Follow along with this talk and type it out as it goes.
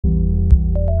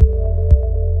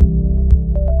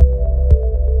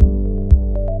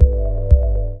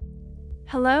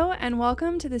Hello and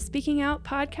welcome to the Speaking Out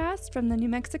podcast from the New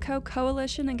Mexico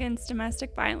Coalition Against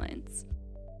Domestic Violence.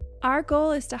 Our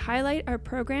goal is to highlight our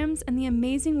programs and the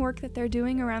amazing work that they're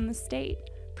doing around the state,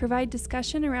 provide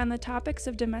discussion around the topics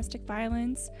of domestic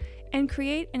violence, and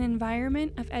create an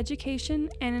environment of education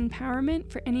and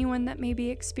empowerment for anyone that may be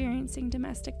experiencing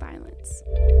domestic violence.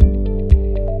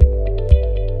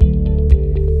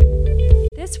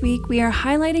 This week, we are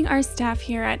highlighting our staff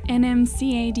here at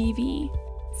NMCADV.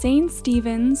 Zane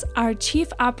Stevens, our Chief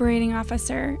Operating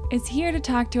Officer, is here to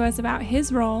talk to us about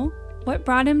his role, what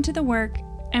brought him to the work,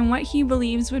 and what he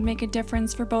believes would make a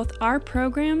difference for both our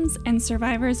programs and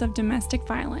survivors of domestic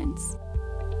violence.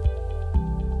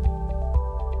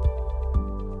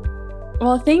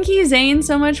 Well, thank you, Zane,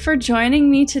 so much for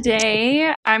joining me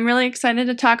today. I'm really excited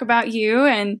to talk about you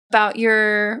and about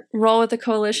your role with the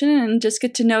coalition and just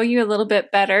get to know you a little bit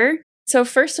better. So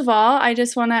first of all, I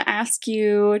just want to ask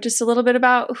you just a little bit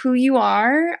about who you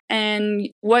are and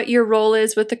what your role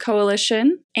is with the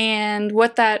coalition and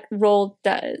what that role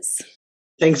does.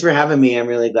 Thanks for having me. I'm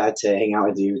really glad to hang out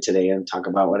with you today and talk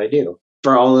about what I do.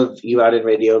 For all of you out in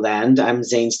Radio Land, I'm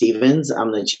Zane Stevens.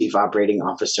 I'm the Chief Operating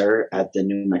Officer at the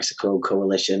New Mexico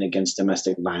Coalition Against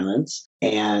Domestic Violence.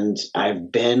 And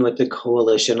I've been with the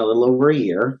coalition a little over a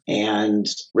year. And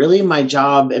really my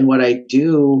job and what I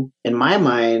do in my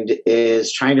mind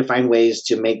is trying to find ways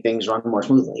to make things run more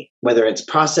smoothly, whether it's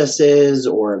processes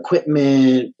or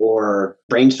equipment or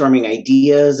brainstorming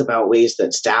ideas about ways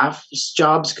that staff's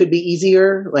jobs could be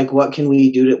easier. Like what can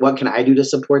I do to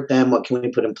support them? What can we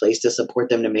put in place to support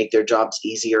them to make their jobs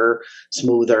easier,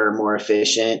 smoother, more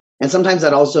efficient? And sometimes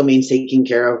that also means taking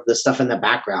care of the stuff in the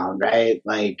background, right?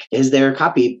 Like, is there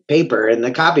copy paper in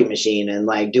the copy machine? And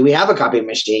like, do we have a copy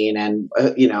machine? And,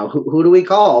 who do we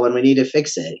call when we need to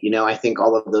fix it? I think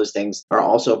all of those things are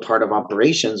also part of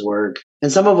operations work.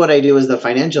 And some of what I do is the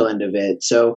financial end of it.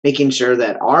 So making sure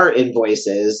that our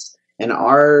invoices and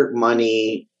our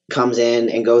money comes in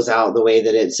and goes out the way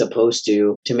that it's supposed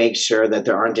to make sure that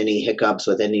there aren't any hiccups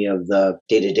with any of the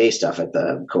day-to-day stuff at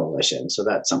the coalition. So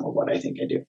that's some of what I think I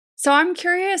do. So I'm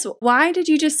curious, why did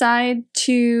you decide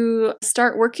to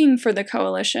start working for the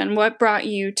coalition? What brought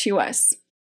you to us?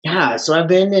 Yeah, so I've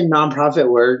been in nonprofit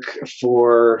work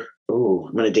for,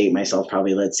 I'm going to date myself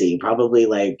probably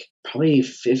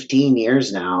 15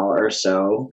 years now or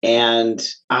so. And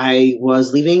I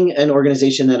was leaving an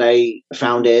organization that I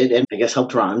founded and I guess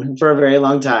helped run for a very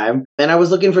long time. And I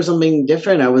was looking for something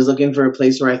different. I was looking for a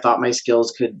place where I thought my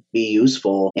skills could be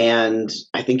useful. And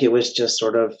I think it was just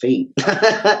sort of fate.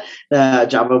 The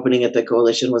job opening at the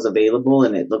coalition was available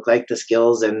and it looked like the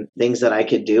skills and things that I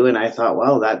could do. And I thought,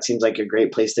 well, that seems like a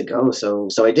great place to go. So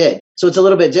I did. So it's a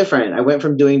little bit different. I went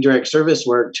from doing direct service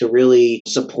work to really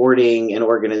supporting an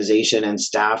organization and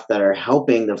staff that are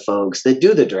helping the folks that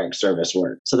do the direct service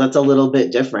work. So that's a little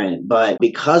bit different. But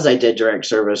because I did direct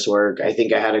service work, I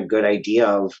think I had a good idea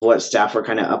of what staff were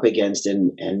kind of up against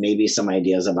and maybe some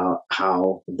ideas about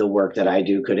how the work that I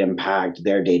do could impact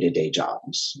their day-to-day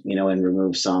jobs, and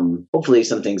remove hopefully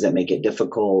some things that make it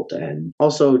difficult and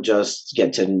also just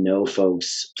get to know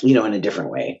folks, in a different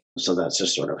way. So that's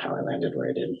just sort of how I landed where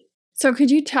I did. So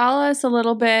could you tell us a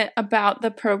little bit about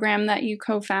the program that you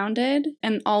co-founded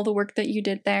and all the work that you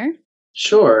did there?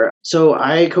 Sure. So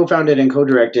I co-founded and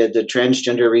co-directed the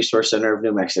Transgender Resource Center of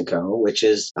New Mexico, which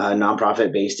is a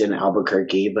nonprofit based in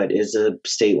Albuquerque, but is a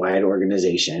statewide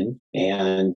organization.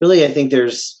 And really, I think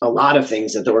there's a lot of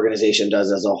things that the organization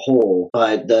does as a whole,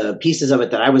 but the pieces of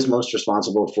it that I was most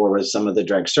responsible for was some of the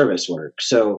direct service work.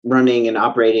 So running and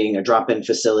operating a drop-in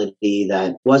facility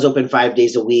that was open 5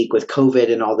 days a week with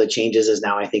COVID and all the changes is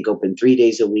now, I think, open 3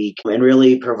 days a week, and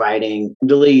really providing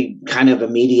really kind of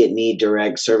immediate need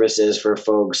direct services for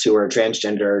folks who are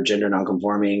transgender, gender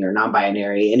nonconforming, or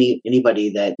non-binary,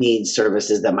 anybody that needs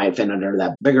services that might fit under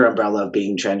that bigger umbrella of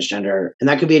being transgender. And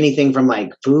that could be anything from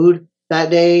like food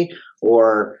that day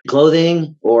or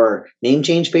clothing or name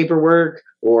change paperwork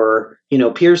or,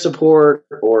 peer support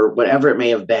or whatever it may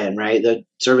have been, right? The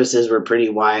services were pretty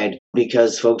wide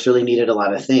because folks really needed a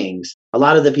lot of things. A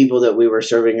lot of the people that we were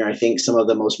serving are, I think, some of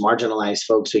the most marginalized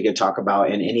folks we could talk about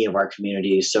in any of our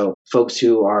communities. So folks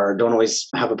who don't always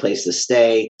have a place to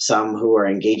stay, some who are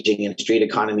engaging in street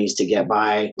economies to get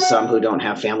by, some who don't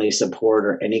have family support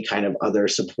or any kind of other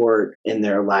support in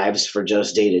their lives for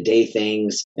just day-to-day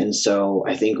things. And so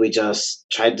I think we just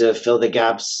tried to fill the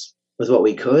gaps with what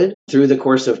we could through the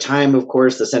course of time, of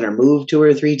course, the center moved 2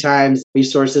 or 3 times.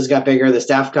 Resources got bigger, the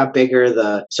staff got bigger,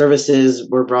 the services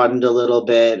were broadened a little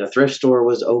bit, a thrift store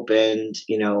was opened,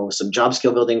 some job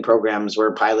skill building programs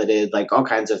were piloted, like all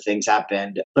kinds of things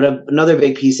happened. But another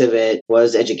big piece of it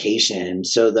was education.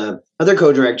 So the other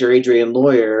co-director, Adrian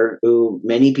Lawyer, who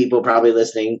many people probably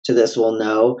listening to this will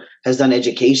know, has done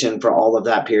education for all of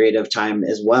that period of time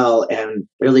as well, and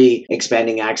really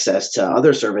expanding access to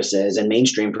other services and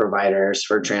mainstream providers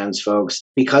for trans folks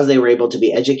because they were able to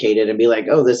be educated and be like,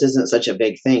 oh, this isn't such a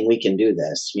big thing. We can do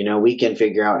this. We can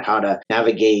figure out how to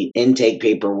navigate intake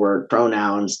paperwork,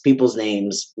 pronouns, people's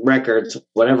names, records,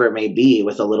 whatever it may be,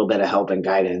 with a little bit of help and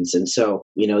guidance. And so,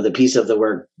 the piece of the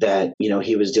work that,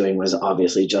 he was doing was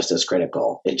obviously just as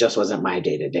critical. It just wasn't my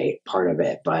day-to-day part of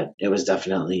it, but it was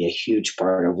definitely a huge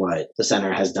part of what the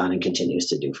center has done and continues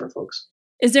to do for folks.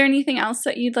 Is there anything else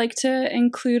that you'd like to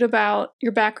include about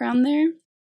your background there?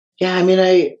 Yeah,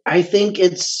 I think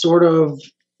it's sort of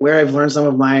where I've learned some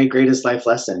of my greatest life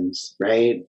lessons,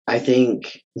 right? I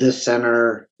think the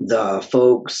center, the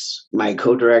folks, my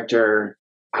co-director,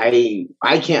 I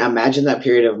can't imagine that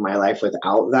period of my life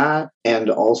without that. And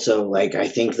also, I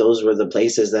think those were the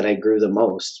places that I grew the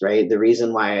most, right? The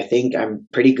reason why I think I'm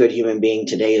a pretty good human being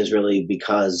today is really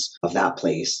because of that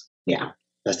place. Yeah.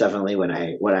 That's definitely what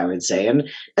I would say. And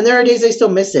there are days I still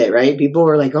miss it, right? People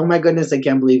are like, oh my goodness, I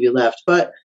can't believe you left.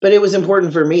 But it was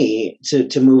important for me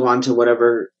to move on to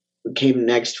whatever came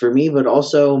next for me, but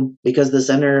also because the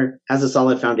center has a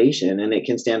solid foundation and it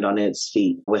can stand on its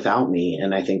feet without me.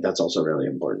 And I think that's also really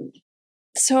important.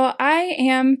 So I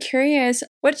am curious,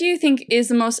 what do you think is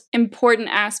the most important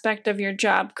aspect of your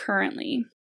job currently?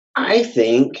 I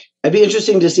think it'd be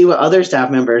interesting to see what other staff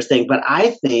members think, but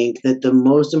I think that the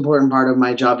most important part of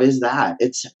my job is that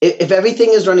if everything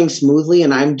is running smoothly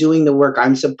and I'm doing the work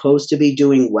I'm supposed to be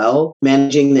doing well,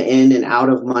 managing the in and out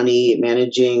of money,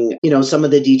 managing, some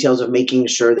of the details of making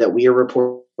sure that we are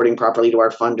reporting properly to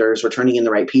our funders, we're turning in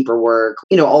the right paperwork,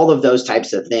 all of those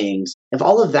types of things. If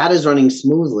all of that is running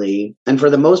smoothly, and for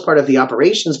the most part, if the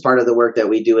operations part of the work that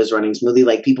we do is running smoothly,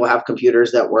 like people have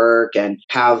computers that work and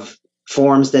have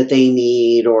forms that they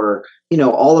need, or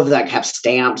all of that, have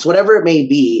stamps, whatever it may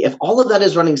be. If all of that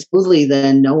is running smoothly,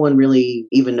 then no one really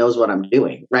even knows what I'm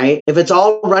doing, right? If it's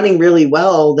all running really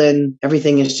well, then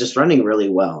everything is just running really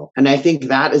well. And I think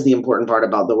that is the important part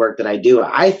about the work that I do.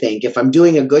 I think if I'm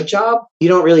doing a good job, you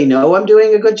don't really know I'm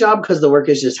doing a good job because the work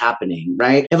is just happening,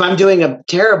 right? If I'm doing a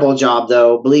terrible job,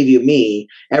 though, believe you me,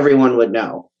 everyone would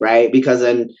know, right? Because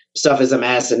then stuff is a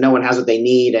mess and no one has what they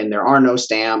need and there are no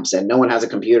stamps and no one has a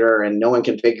computer and no one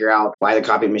can figure out why the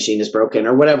copy machine is broken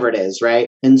or whatever it is, right?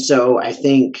 And so I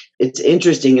think it's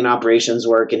interesting in operations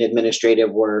work and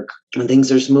administrative work when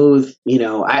things are smooth.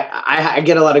 I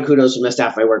get a lot of kudos from the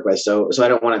staff I work with, so I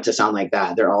don't want it to sound like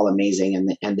that. They're all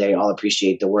amazing and they all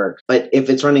appreciate the work. But if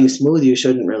it's running smooth, you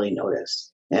shouldn't really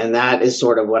notice. And that is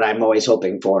sort of what I'm always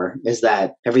hoping for, is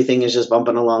that everything is just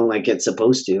bumping along like it's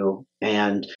supposed to.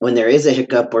 And when there is a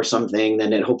hiccup or something,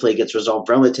 then it hopefully gets resolved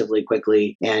relatively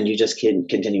quickly and you just can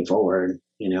continue forward,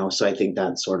 So I think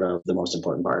that's sort of the most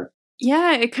important part.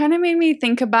 Yeah, it kind of made me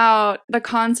think about the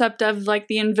concept of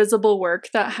the invisible work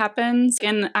that happens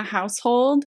in a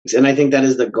household. And I think that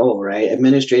is the goal, right?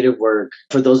 Administrative work,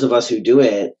 for those of us who do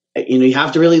it, you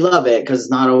have to really love it because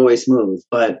it's not always smooth.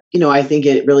 But, I think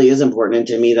it really is important. And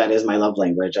to me, that is my love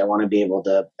language. I want to be able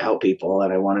to help people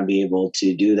and I want to be able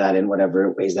to do that in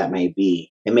whatever ways that may be.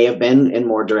 It may have been in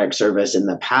more direct service in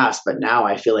the past, but now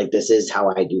I feel like this is how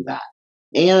I do that.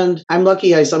 And I'm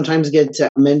lucky I sometimes get to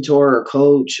mentor or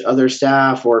coach other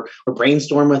staff or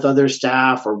brainstorm with other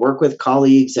staff or work with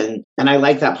colleagues. And I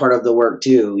like that part of the work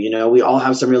too. We all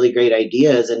have some really great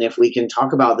ideas. And if we can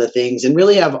talk about the things and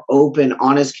really have open,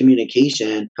 honest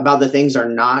communication about the things that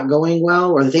are not going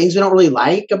well or the things we don't really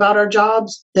like about our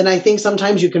jobs, then I think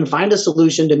sometimes you can find a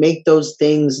solution to make those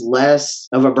things less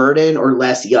of a burden or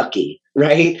less yucky.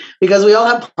 Right? Because we all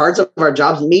have parts of our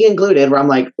jobs, me included, where I'm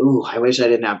like, ooh, I wish I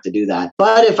didn't have to do that.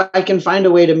 But if I can find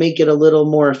a way to make it a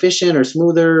little more efficient or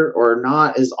smoother or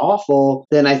not as awful,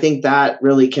 then I think that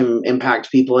really can impact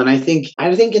people. And I think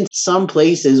in some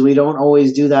places we don't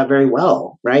always do that very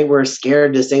well, right? We're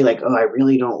scared to say oh, I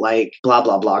really don't like blah,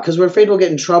 blah, blah, because we're afraid we'll get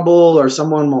in trouble or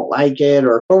someone won't like it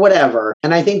or whatever.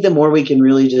 And I think the more we can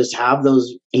really just have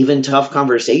those even tough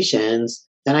conversations,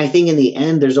 then I think in the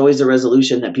end, there's always a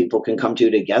resolution that people can come to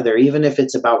together, even if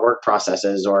it's about work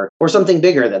processes or something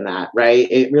bigger than that, right?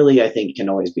 It really, I think, can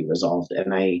always be resolved.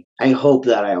 And I hope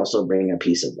that I also bring a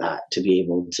piece of that to be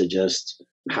able to just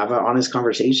have an honest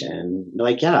conversation.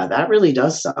 Like, yeah, that really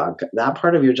does suck. That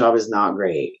part of your job is not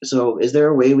great. So is there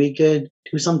a way we could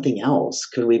do something else?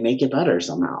 Could we make it better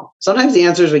somehow? Sometimes the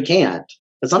answer is we can't.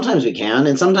 But sometimes we can,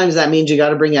 and sometimes that means you got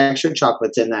to bring extra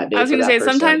chocolates in that day. I was going to say,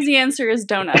 sometimes the answer is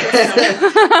donuts.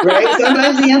 Right?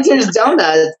 Sometimes the answer is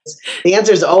donuts. The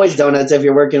answer is always donuts if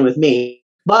you're working with me.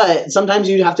 But sometimes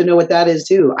you have to know what that is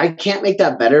too. I can't make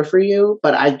that better for you,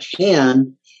 but I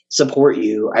can support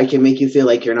you. I can make you feel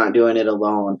like you're not doing it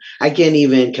alone. I can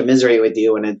even commiserate with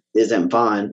you when it isn't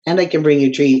fun. And I can bring you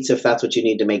treats if that's what you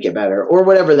need to make it better, or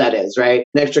whatever that is, right?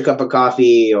 An extra cup of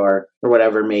coffee or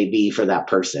whatever it may be for that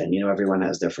person. Everyone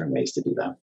has different ways to do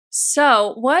that.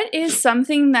 So, what is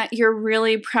something that you're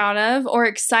really proud of or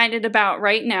excited about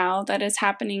right now that is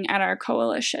happening at our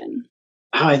coalition?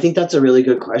 Oh, I think that's a really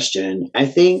good question. I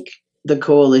think the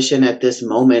coalition at this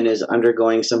moment is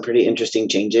undergoing some pretty interesting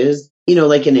changes.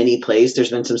 Like in any place,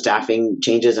 there's been some staffing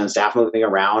changes and staff moving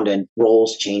around and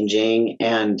roles changing.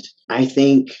 And I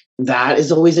think that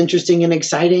is always interesting and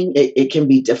exciting. It can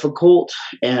be difficult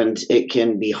and it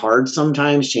can be hard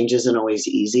sometimes. Change isn't always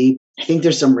easy. I think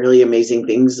there's some really amazing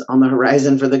things on the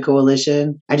horizon for the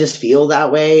coalition. I just feel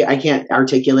that way. I can't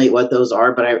articulate what those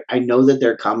are, but I know that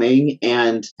they're coming.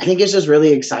 And I think it's just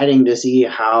really exciting to see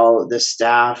how the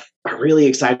staff are really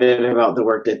excited about the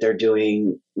work that they're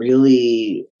doing,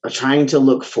 really trying to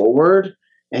look forward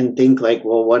and think like,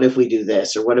 well, what if we do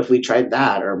this? Or what if we tried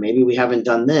that? Or maybe we haven't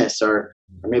done this, or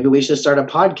maybe we should start a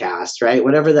podcast, right?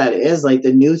 Whatever that is, like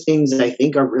the new things I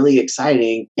think are really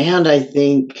exciting. And I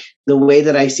think the way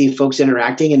that I see folks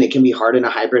interacting, and it can be hard in a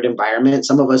hybrid environment.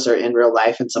 Some of us are in real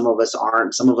life and some of us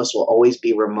aren't. Some of us will always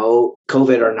be remote,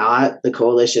 COVID or not. The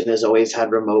coalition has always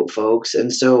had remote folks.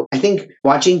 And so I think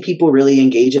watching people really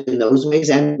engage in those ways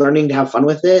and learning to have fun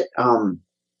with it,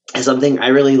 and something I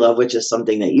really love, which is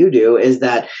something that you do, is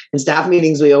that in staff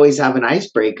meetings, we always have an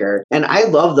icebreaker. And I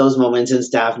love those moments in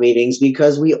staff meetings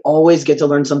because we always get to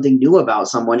learn something new about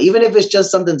someone. Even if it's just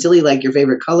something silly like your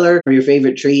favorite color or your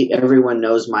favorite treat, everyone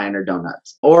knows mine are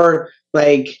donuts. Or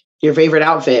like your favorite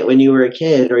outfit when you were a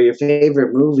kid, or your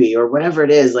favorite movie, or whatever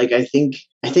it is. Like I think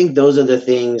those are the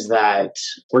things that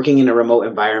working in a remote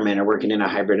environment or working in a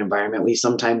hybrid environment, we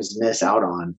sometimes miss out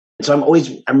on. So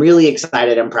I'm really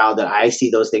excited and proud that I see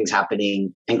those things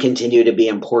happening and continue to be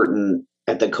important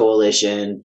at the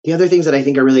coalition. The other things that I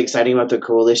think are really exciting about the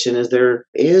coalition is there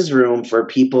is room for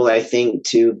people, I think,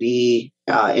 to be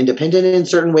independent in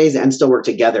certain ways and still work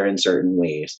together in certain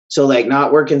ways. So like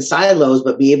not work in silos,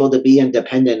 but be able to be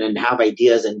independent and have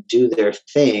ideas and do their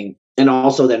thing. And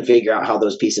also then figure out how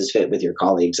those pieces fit with your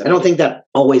colleagues. I don't think that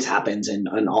always happens in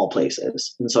all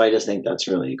places. And so I just think that's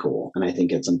really cool. And I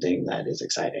think it's something that is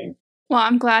exciting. Well,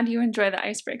 I'm glad you enjoy the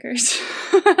icebreakers.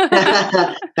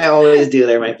 I always do.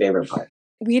 They're my favorite part.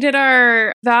 We did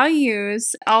our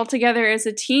values all together as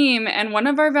a team, and one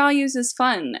of our values is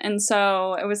fun. And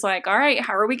so it was like, all right,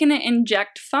 how are we going to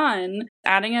inject fun?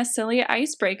 Adding a silly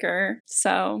icebreaker.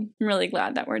 So I'm really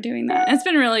glad that we're doing that. It's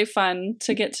been really fun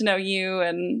to get to know you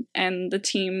and the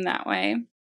team that way.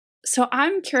 So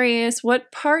I'm curious,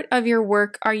 what part of your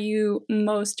work are you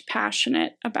most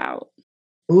passionate about?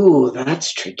 Ooh,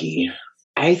 that's tricky.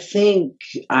 I think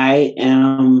I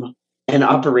am an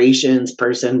operations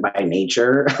person by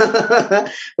nature,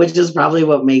 which is probably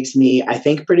what makes me, I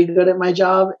think, pretty good at my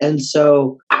job. And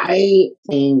so I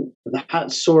think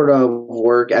that sort of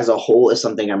work as a whole is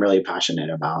something I'm really passionate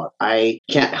about. I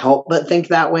can't help but think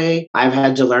that way. I've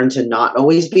had to learn to not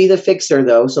always be the fixer,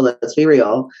 though. So let's be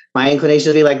real. My inclination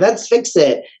is to be like, let's fix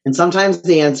it. And sometimes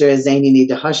the answer is, Zane, you need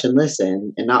to hush and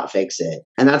listen and not fix it.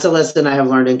 And that's a lesson I have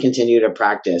learned and continue to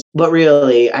practice. But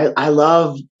really, I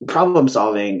love problem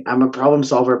solving. I'm a problem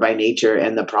solver by nature,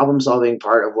 and the problem solving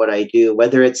part of what I do,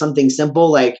 whether it's something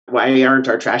simple like why aren't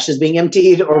our trashes being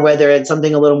emptied, or whether it's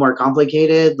something a little more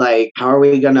complicated like how are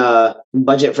we going to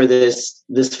budget for this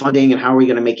funding and how are we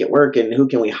going to make it work and who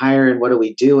can we hire and what do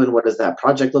we do and what does that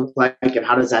project look like and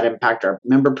how does that impact our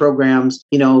member programs?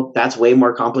 That's way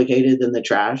more complicated than the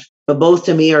trash. But both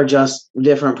to me are just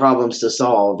different problems to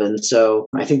solve. And so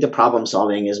I think the problem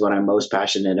solving is what I'm most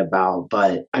passionate about.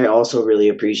 But I also really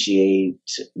appreciate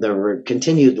the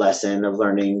continued lesson of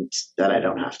learning that I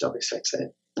don't have to always fix it.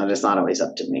 That it's not always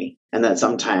up to me. And that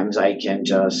sometimes I can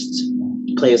just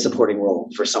play a supporting role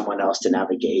for someone else to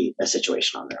navigate a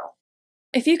situation on their own.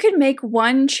 If you could make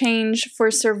one change for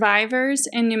survivors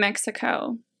in New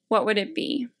Mexico, what would it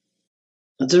be?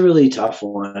 That's a really tough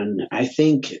one. I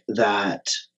think that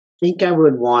think I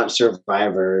would want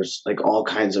survivors, like all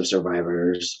kinds of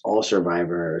survivors, all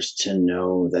survivors, to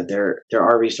know that there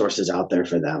are resources out there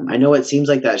for them. I know it seems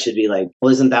like that should be like,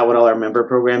 well, isn't that what all our member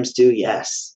programs do?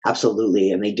 Yes,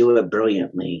 absolutely. And they do it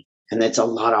brilliantly. And it's a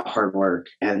lot of hard work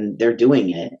and they're doing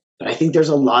it. But I think there's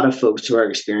a lot of folks who are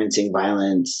experiencing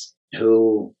violence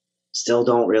who still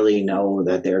don't really know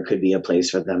that there could be a place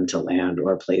for them to land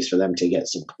or a place for them to get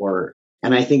support.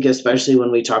 And I think especially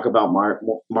when we talk about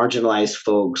marginalized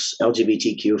folks,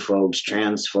 LGBTQ folks,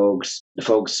 trans folks,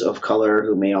 folks of color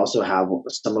who may also have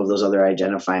some of those other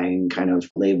identifying kind of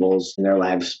labels in their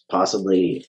lives,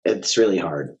 possibly, it's really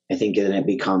hard. I think then it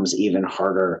becomes even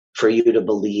harder for you to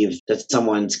believe that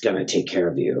someone's going to take care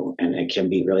of you. And it can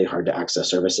be really hard to access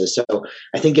services. So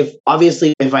I think if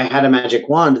I had a magic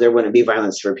wand, there wouldn't be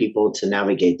violence for people to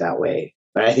navigate that way.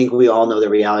 But I think we all know the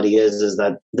reality is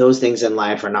that those things in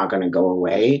life are not going to go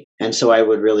away. And so I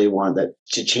would really want that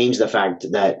to change the fact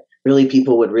that really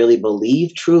people would really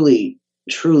believe, truly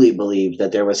believe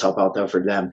that there was help out there for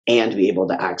them and be able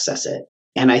to access it.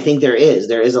 And I think there is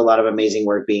a lot of amazing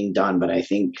work being done, but I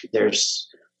think there's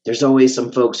always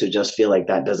some folks who just feel like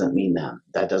that doesn't mean them,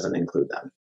 that doesn't include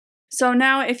them. So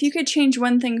now if you could change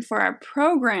one thing for our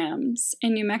programs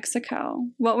in New Mexico,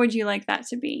 what would you like that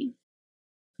to be?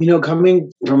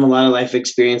 Coming from a lot of life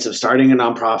experience of starting a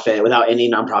nonprofit without any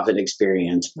nonprofit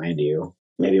experience, mind you,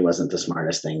 maybe it wasn't the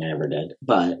smartest thing I ever did.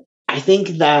 But I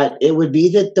think that it would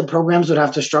be that the programs would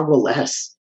have to struggle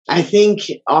less. I think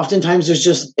oftentimes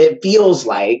it feels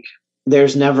like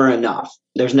there's never enough.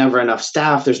 There's never enough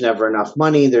staff. There's never enough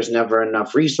money. There's never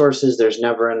enough resources. There's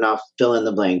never enough fill in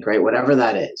the blank, right? Whatever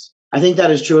that is. I think that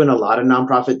is true in a lot of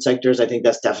nonprofit sectors. I think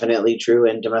that's definitely true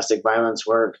in domestic violence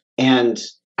work. And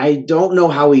I don't know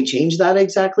how we change that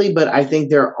exactly, but I think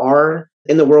there are,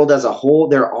 in the world as a whole,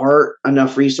 there are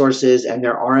enough resources and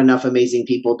there are enough amazing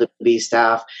people to be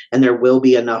staff and there will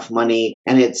be enough money.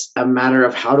 And it's a matter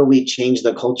of how do we change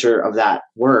the culture of that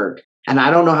work? And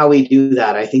I don't know how we do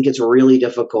that. I think it's really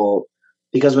difficult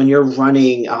because when you're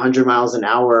running 100 miles an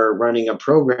hour, running a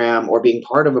program or being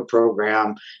part of a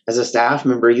program as a staff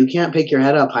member, you can't pick your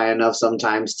head up high enough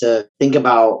sometimes to think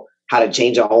about how to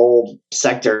change a whole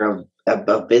sector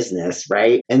of business,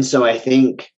 right? And so I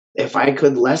think if I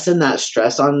could lessen that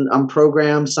stress on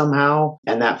programs somehow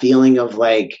and that feeling of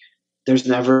like there's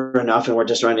never enough and we're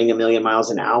just running 1,000,000 miles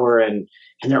an hour and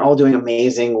they're all doing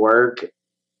amazing work,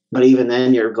 but even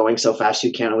then you're going so fast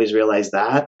you can't always realize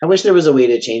that. I wish there was a way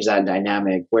to change that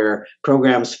dynamic where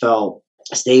programs felt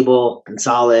stable and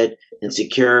solid and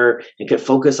secure and could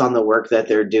focus on the work that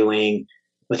they're doing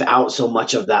without so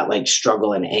much of that like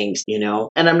struggle and angst,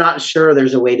 And I'm not sure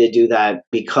there's a way to do that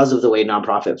because of the way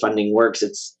nonprofit funding works.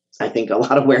 It's, I think, a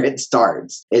lot of where it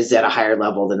starts is at a higher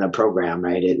level than the program,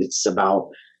 right? It's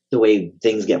about the way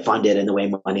things get funded and the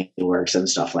way money works and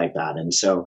stuff like that. And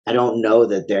so I don't know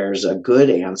that there's a good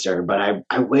answer, but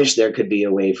I wish there could be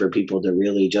a way for people to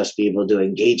really just be able to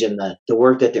engage in the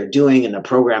work that they're doing and the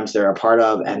programs they're a part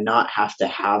of and not have to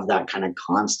have that kind of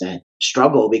constant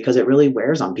struggle because it really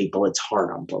wears on people. It's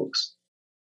hard on folks.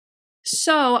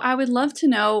 So I would love to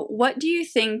know, what do you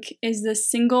think is the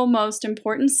single most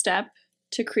important step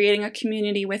to creating a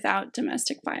community without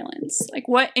domestic violence? Like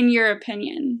what, in your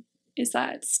opinion, is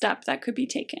that step that could be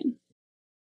taken?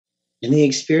 In the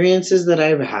experiences that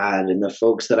I've had and the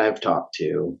folks that I've talked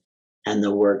to and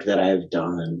the work that I've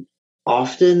done,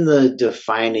 often the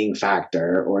defining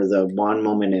factor or the one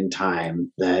moment in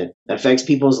time that affects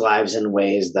people's lives in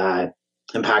ways that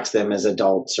impacts them as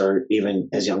adults or even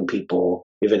as young people,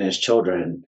 even as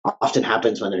children, often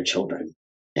happens when they're children.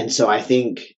 And so I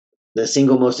think the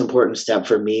single most important step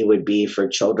for me would be for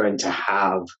children to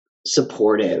have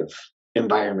supportive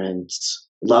environments,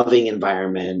 loving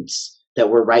environments that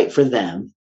were right for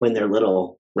them when they're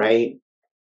little, right?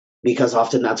 Because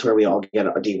often that's where we all get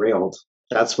derailed.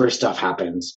 That's where stuff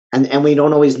happens. And we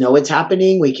don't always know it's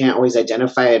happening. We can't always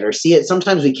identify it or see it.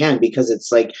 Sometimes we can because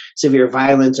it's like severe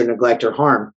violence or neglect or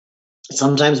harm.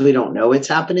 Sometimes we don't know it's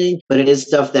happening, but it is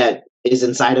stuff that is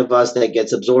inside of us that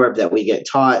gets absorbed, that we get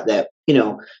taught, that,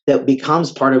 that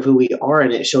becomes part of who we are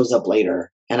and it shows up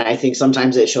later. And I think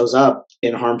sometimes it shows up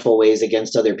in harmful ways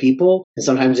against other people. And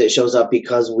sometimes it shows up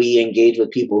because we engage with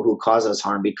people who cause us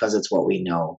harm because it's what we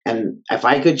know. And if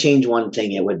I could change one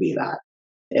thing, it would be that.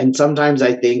 And sometimes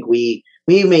I think we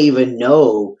may even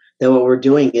know that what we're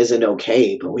doing isn't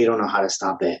okay, but we don't know how to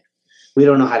stop it. We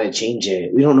don't know how to change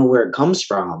it. We don't know where it comes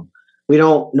from. We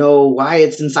don't know why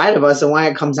it's inside of us and why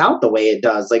it comes out the way it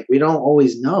does. Like, we don't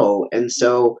always know. And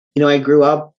so, I grew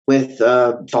up with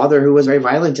a father who was very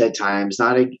violent at times,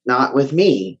 not with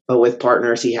me, but with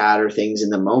partners he had or things in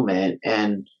the moment.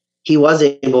 And he was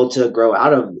able to grow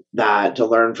out of that, to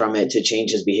learn from it, to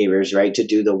change his behaviors, right? To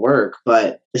do the work,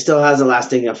 but it still has a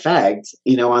lasting effect,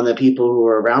 on the people who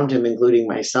are around him, including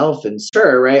myself. And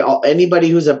sure, right? Anybody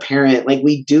who's a parent, like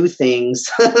we do things,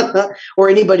 or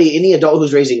any adult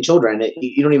who's raising children,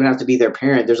 you don't even have to be their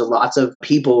parent. There's lots of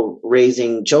people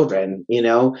raising children,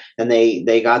 and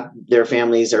they got their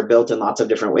families are built in lots of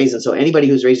different ways. And so anybody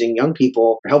who's raising young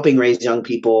people or helping raise young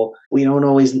people, we don't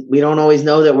always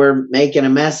know that we're making a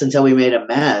mess until we made a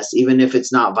mess, even if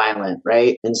it's not violent,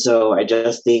 right? And so I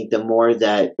just think the more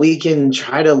that we can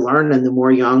try to learn, and the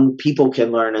more young people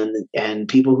can learn, and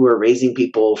people who are raising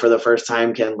people for the first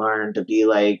time can learn to be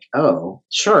like, oh,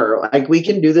 sure, like we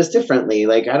can do this differently.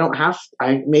 Like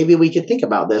maybe we could think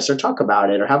about this or talk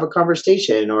about it or have a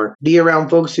conversation or be around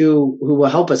folks who will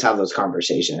help us have those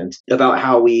conversations about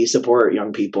how we support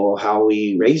young people, how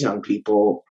we raise young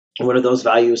people. What do those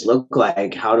values look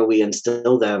like? How do we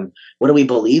instill them? What do we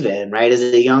believe in, right? As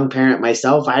a young parent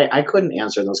myself, I couldn't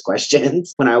answer those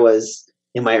questions when I was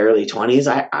in my early 20s.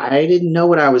 I didn't know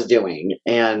what I was doing.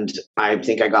 And I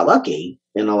think I got lucky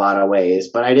in a lot of ways,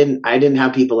 but I didn't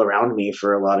have people around me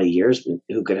for a lot of years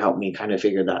who could help me kind of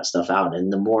figure that stuff out.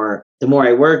 And the more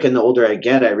I work and the older I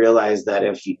get, I realize that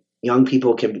if young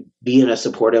people can be in a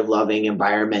supportive, loving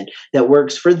environment that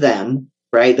works for them,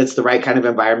 right? That's the right kind of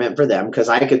environment for them, because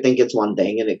I could think it's one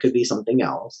thing and it could be something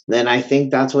else. Then I think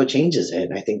that's what changes it.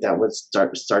 I think that what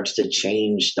starts to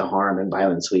change the harm and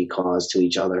violence we cause to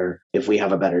each other if we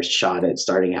have a better shot at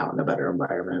starting out in a better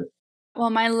environment. Well,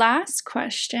 my last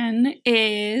question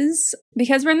is,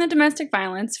 because we're in the domestic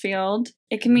violence field,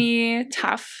 it can be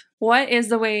tough. What is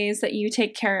the ways that you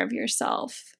take care of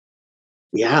yourself?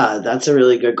 Yeah, that's a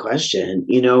really good question.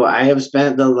 I have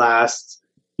spent the last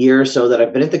year or so that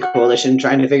I've been at the coalition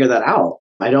trying to figure that out.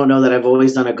 I don't know that I've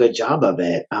always done a good job of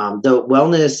it. The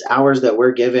wellness hours that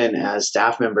we're given as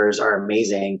staff members are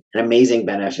amazing, an amazing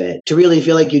benefit to really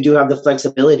feel like you do have the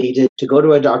flexibility to go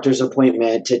to a doctor's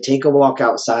appointment, to take a walk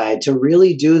outside, to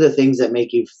really do the things that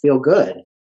make you feel good.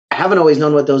 I haven't always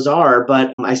known what those are,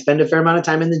 but I spend a fair amount of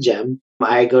time in the gym.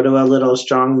 I go to a little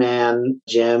strongman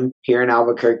gym here in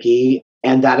Albuquerque,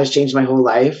 and that has changed my whole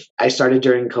life. I started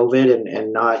during COVID,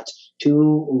 and not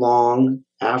too long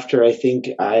after I think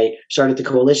I started the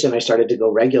coalition, I started to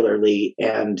go regularly.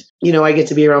 And, I get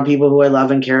to be around people who I love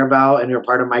and care about and are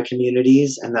part of my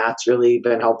communities. And that's really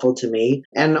been helpful to me.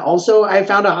 And also I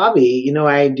found a hobby.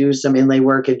 I do some inlay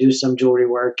work and do some jewelry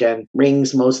work and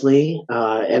rings mostly.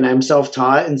 And I'm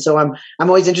self-taught. And so I'm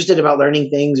always interested about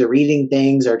learning things or reading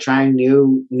things or trying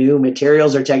new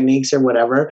materials or techniques or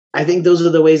whatever. I think those are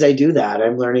the ways I do that.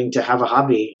 I'm learning to have a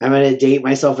hobby. I'm going to date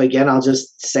myself again. I'll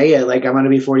just say it, like I'm going to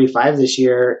be 45 this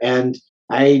year, and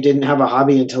I didn't have a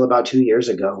hobby until about 2 years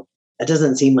ago. That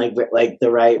doesn't seem like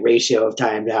the right ratio of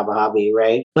time to have a hobby,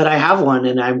 right? But I have one,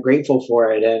 and I'm grateful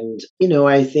for it. And,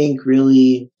 I think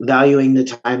really valuing the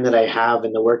time that I have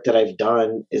and the work that I've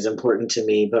done is important to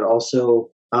me, but also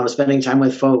spending time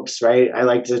with folks, right? I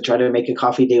like to try to make a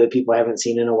coffee date with people I haven't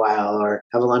seen in a while, or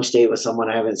have a lunch date with someone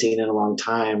I haven't seen in a long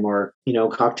time, or,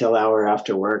 cocktail hour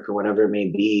after work or whatever it may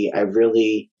be. I'm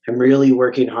really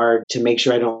working hard to make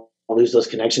sure I don't lose those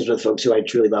connections with folks who I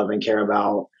truly love and care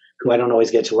about, who I don't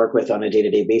always get to work with on a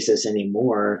day-to-day basis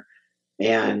anymore.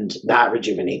 And that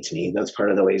rejuvenates me. That's part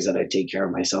of the ways that I take care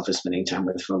of myself, is spending time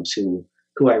with folks who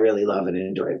I really love and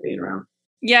enjoy being around.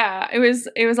 Yeah, it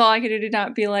was all I could do to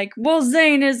not be like, well,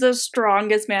 Zane is the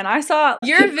strongest man. I saw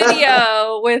your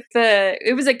video with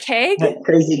it was a keg? That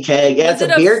crazy keg. Yeah, it's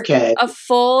a beer keg. A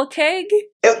full keg?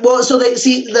 So that's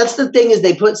the thing, is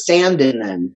they put sand in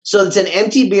them. So it's an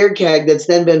empty beer keg that's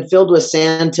then been filled with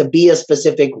sand to be a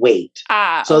specific weight.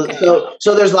 Okay.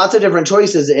 So there's lots of different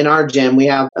choices in our gym. We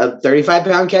have a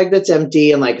 35-pound keg that's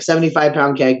empty and like a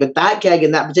 75-pound keg. But that keg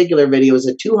in that particular video is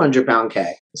a 200-pound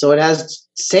keg. So it has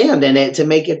sand in it to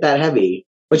make it that heavy,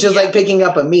 which is like picking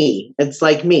up a me. It's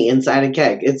like me inside a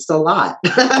keg. It's a lot.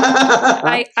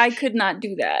 I could not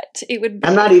do that.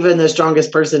 I'm not even the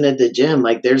strongest person at the gym.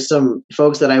 Like there's some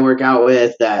folks that I work out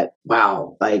with that,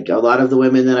 wow, like a lot of the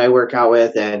women that I work out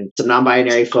with and some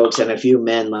non-binary folks and a few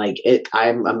men,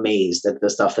 I'm amazed at the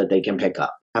stuff that they can pick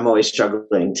up. I'm always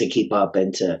struggling to keep up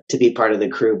and to be part of the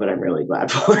crew, but I'm really glad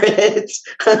for it.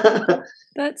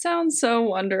 That sounds so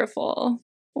wonderful.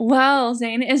 Well,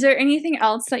 Zane, is there anything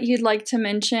else that you'd like to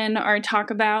mention or talk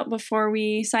about before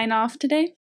we sign off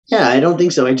today? Yeah, I don't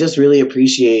think so. I just really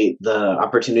appreciate the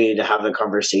opportunity to have the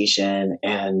conversation.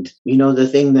 And, the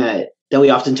thing that we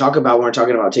often talk about when we're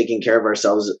talking about taking care of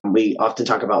ourselves, we often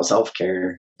talk about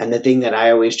self-care. And the thing that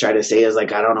I always try to say is I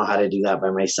don't know how to do that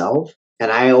by myself.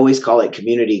 And I always call it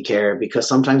community care because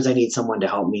sometimes I need someone to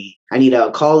help me. I need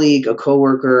a colleague, a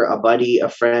coworker, a buddy, a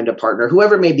friend, a partner,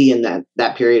 whoever may be in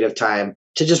that period of time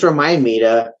to just remind me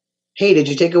to, hey, did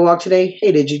you take a walk today?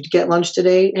 Hey, did you get lunch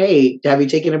today? Hey, have you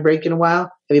taken a break in a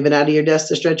while? Have you been out of your desk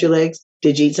to stretch your legs?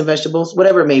 Did you eat some vegetables?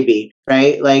 Whatever it may be,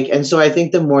 right? And so I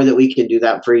think the more that we can do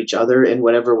that for each other in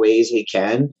whatever ways we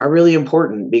can are really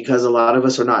important, because a lot of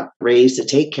us are not raised to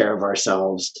take care of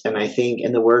ourselves. And I think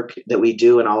in the work that we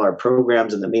do and all our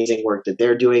programs and the amazing work that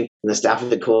they're doing and the staff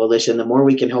of the coalition, the more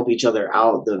we can help each other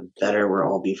out, the better we're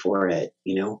all be for it,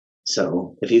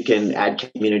 So if you can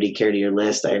add community care to your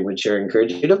list, I would sure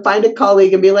encourage you to find a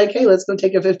colleague and be like, hey, let's go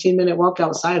take a 15-minute walk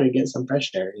outside and get some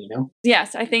fresh air,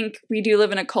 Yes, I think we do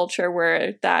live in a culture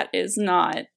where that is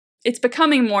not, it's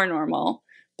becoming more normal,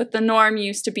 but the norm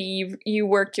used to be you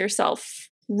work yourself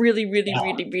really, really,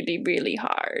 really, really, really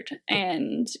hard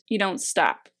and you don't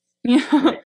stop.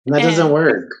 Right. And that doesn't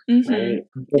work, right?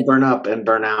 People burn up and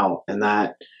burn out, and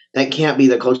that can't be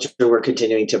the culture we're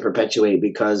continuing to perpetuate,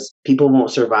 because people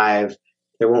won't survive.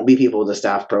 There won't be people to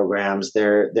staff programs.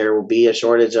 There will be a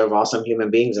shortage of awesome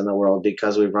human beings in the world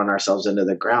because we've run ourselves into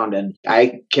the ground. And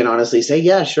I can honestly say,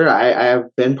 yeah, sure, I have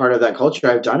been part of that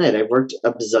culture. I've done it. I've worked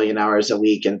a bazillion hours a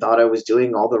week and thought I was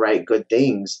doing all the right good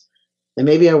things. And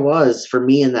maybe I was for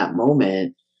me in that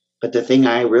moment. But the thing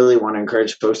I really want to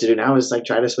encourage folks to do now is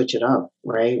try to switch it up,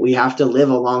 right? We have to live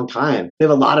a long time. We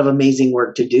have a lot of amazing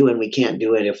work to do, and we can't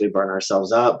do it if we burn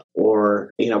ourselves up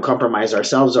or, compromise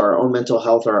ourselves or our own mental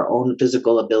health or our own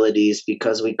physical abilities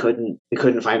because we couldn't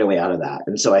find a way out of that.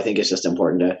 And so I think it's just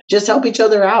important to just help each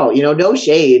other out, no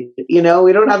shade, we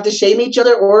don't have to shame each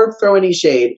other or throw any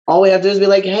shade. All we have to do is be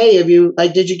like, hey,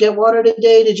 did you get water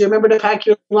today? Did you remember to pack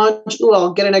your lunch? Ooh,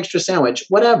 I'll get an extra sandwich,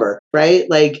 whatever, right?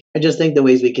 I just think the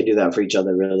ways we can do that for each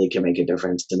other really can make a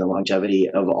difference in the longevity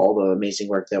of all the amazing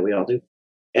work that we all do.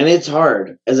 And it's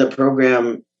hard. As a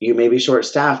program, you may be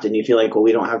short-staffed and you feel like, well,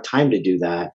 we don't have time to do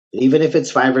that. Even if it's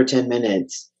 5 or 10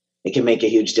 minutes, it can make a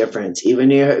huge difference.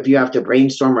 Even if you have to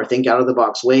brainstorm or think out of the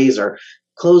box ways or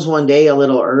close one day a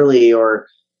little early, or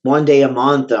one day a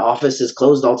month, the office is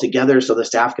closed altogether so the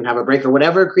staff can have a break, or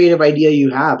whatever creative idea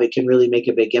you have, it can really make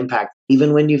a big impact.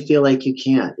 Even when you feel like you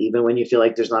can't, even when you feel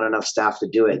like there's not enough staff to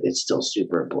do it, it's still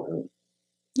super important.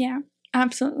 Yeah,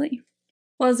 absolutely.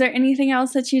 Well, is there anything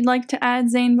else that you'd like to add,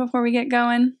 Zane, before we get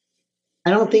going?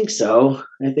 I don't think so.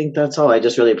 I think that's all. I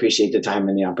just really appreciate the time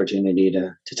and the opportunity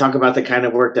to talk about the kind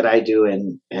of work that I do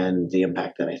and the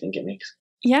impact that I think it makes.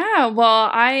 Yeah, well,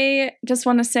 I just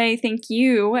want to say thank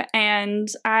you, and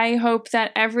I hope that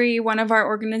every one of our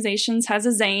organizations has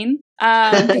a Zane,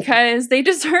 because they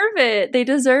deserve it. They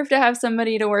deserve to have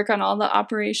somebody to work on all the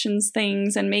operations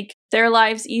things and make their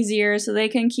lives easier so they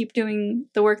can keep doing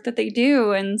the work that they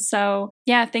do. And so,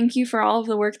 yeah, thank you for all of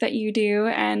the work that you do,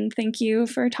 and thank you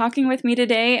for talking with me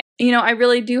today. I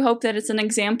really do hope that it's an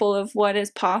example of what is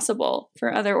possible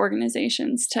for other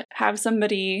organizations to have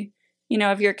somebody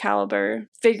of your caliber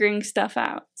figuring stuff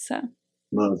out. So,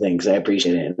 well, thanks. I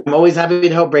appreciate it. I'm always happy to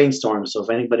help brainstorm. So if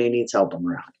anybody needs help, I'm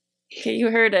around. Okay, you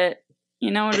heard it.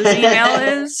 You know what his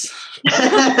email is?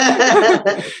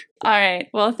 All right.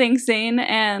 Well, thanks, Zane.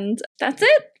 And that's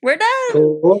it. We're done.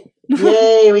 Cool.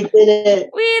 Yay, we did it.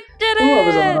 We did it. I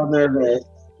was a little nervous.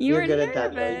 You're good nervous.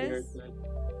 at that, right?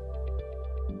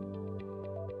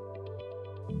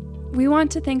 We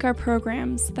want to thank our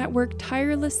programs that work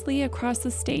tirelessly across the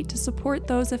state to support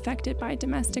those affected by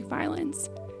domestic violence.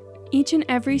 Each and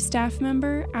every staff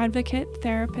member, advocate,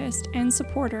 therapist, and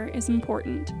supporter is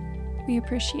important. We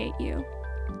appreciate you.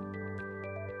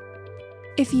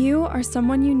 If you or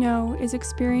someone you know is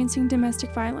experiencing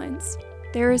domestic violence,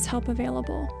 there is help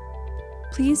available.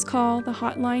 Please call the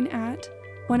hotline at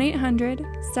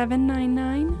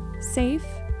 1-800-799-SAFE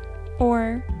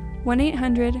or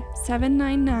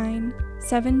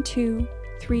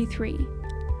 1-800-799-7233,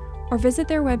 or visit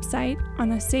their website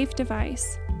on a safe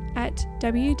device at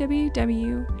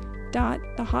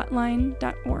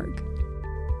www.thehotline.org.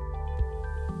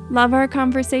 Love our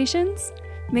conversations?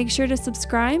 Make sure to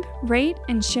subscribe, rate,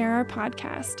 and share our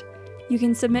podcast. You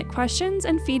can submit questions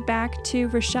and feedback to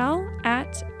Rochelle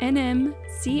at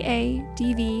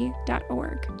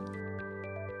NMCADV.org.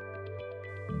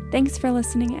 Thanks for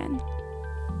listening in.